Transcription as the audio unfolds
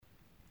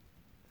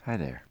Hi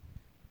there,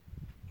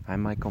 I'm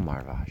Michael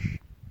Marvash,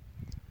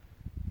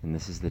 and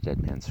this is the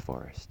Dead Man's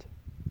Forest,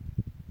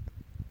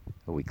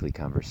 a weekly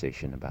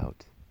conversation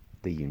about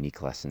the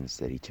unique lessons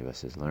that each of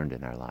us has learned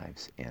in our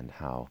lives and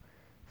how,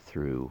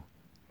 through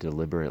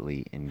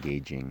deliberately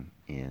engaging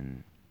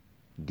in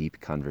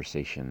deep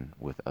conversation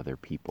with other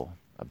people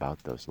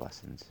about those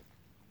lessons,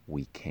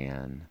 we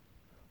can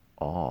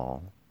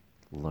all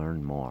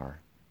learn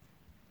more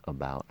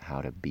about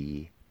how to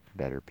be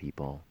better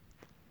people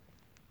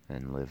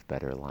and live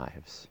better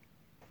lives.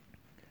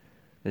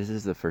 This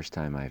is the first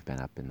time I've been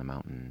up in the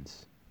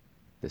mountains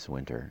this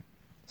winter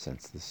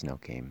since the snow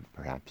came.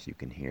 Perhaps you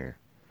can hear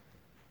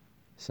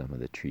some of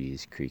the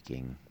trees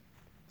creaking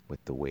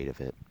with the weight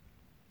of it,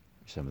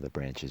 some of the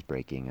branches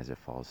breaking as it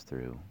falls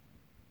through.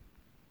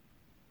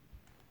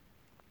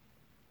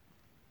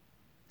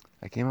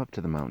 I came up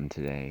to the mountain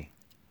today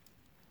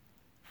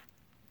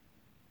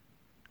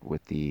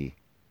with the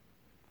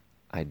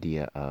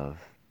idea of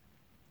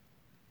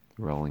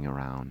rolling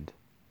around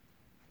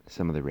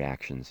some of the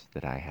reactions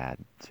that I had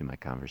to my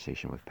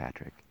conversation with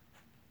Patrick.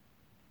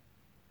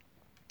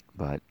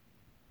 But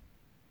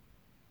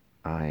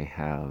I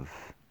have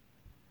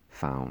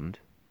found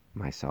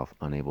myself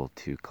unable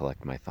to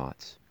collect my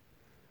thoughts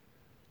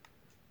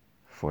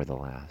for the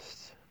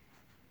last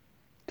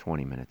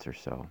 20 minutes or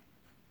so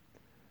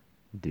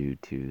due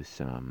to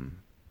some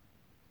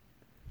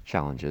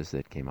challenges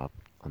that came up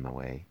on the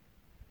way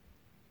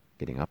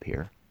getting up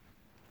here,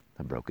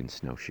 a broken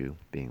snowshoe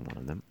being one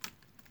of them,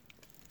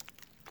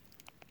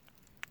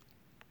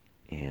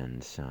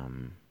 and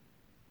some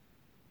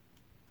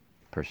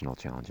personal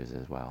challenges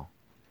as well.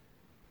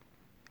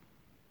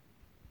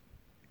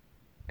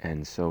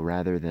 And so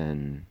rather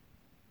than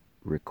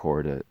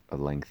record a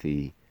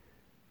lengthy,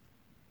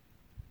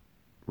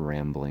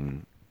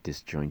 rambling,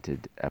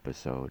 disjointed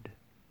episode,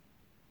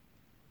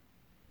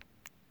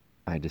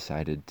 I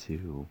decided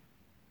to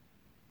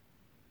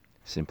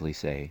simply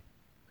say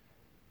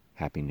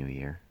Happy New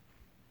Year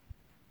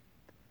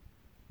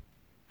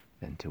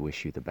and to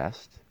wish you the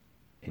best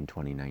in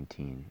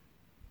 2019.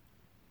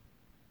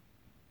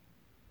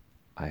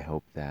 I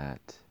hope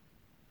that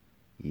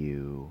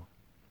you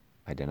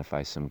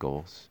identify some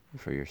goals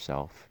for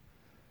yourself,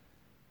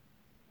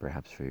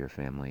 perhaps for your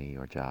family,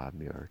 your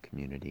job, your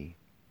community,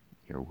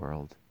 your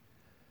world,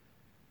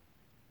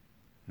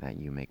 that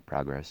you make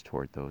progress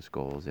toward those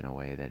goals in a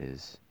way that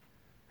is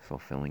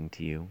fulfilling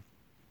to you,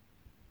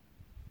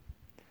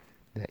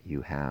 that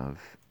you have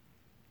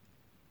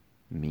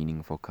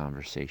meaningful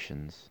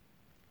conversations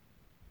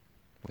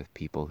with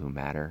people who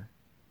matter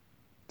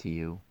to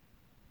you,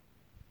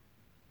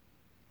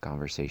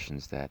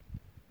 conversations that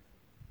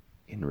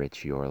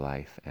enrich your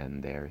life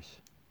and theirs,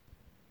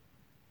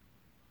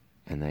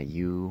 and that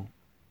you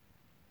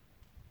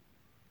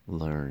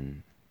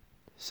learn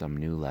some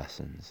new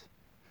lessons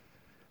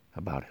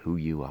about who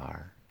you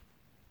are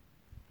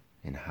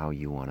and how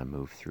you want to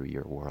move through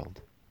your world.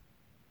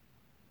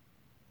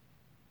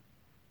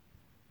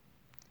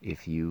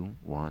 If you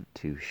want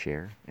to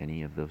share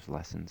any of those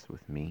lessons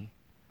with me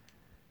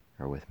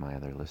or with my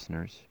other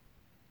listeners,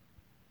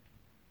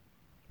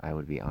 I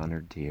would be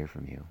honored to hear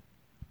from you.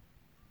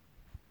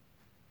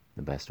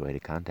 The best way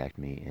to contact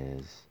me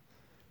is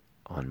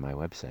on my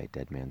website,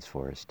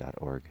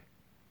 deadmansforest.org.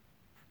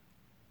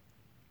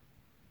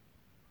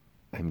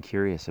 I'm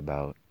curious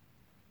about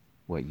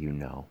what you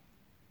know,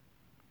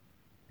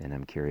 and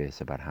I'm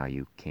curious about how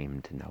you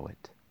came to know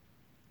it.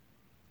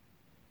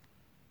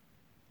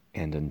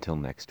 And until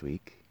next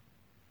week,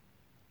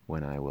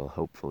 when I will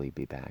hopefully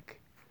be back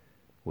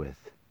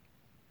with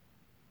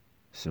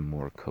some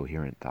more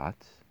coherent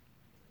thoughts,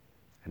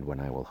 and when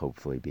I will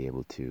hopefully be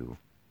able to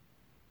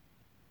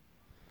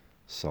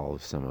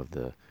solve some of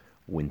the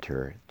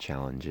winter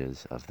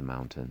challenges of the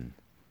mountain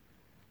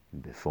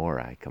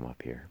before I come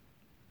up here.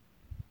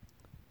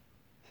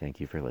 Thank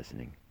you for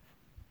listening.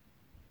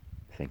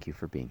 Thank you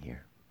for being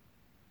here.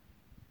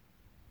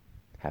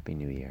 Happy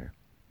New Year.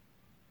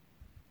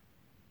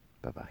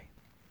 Bye-bye.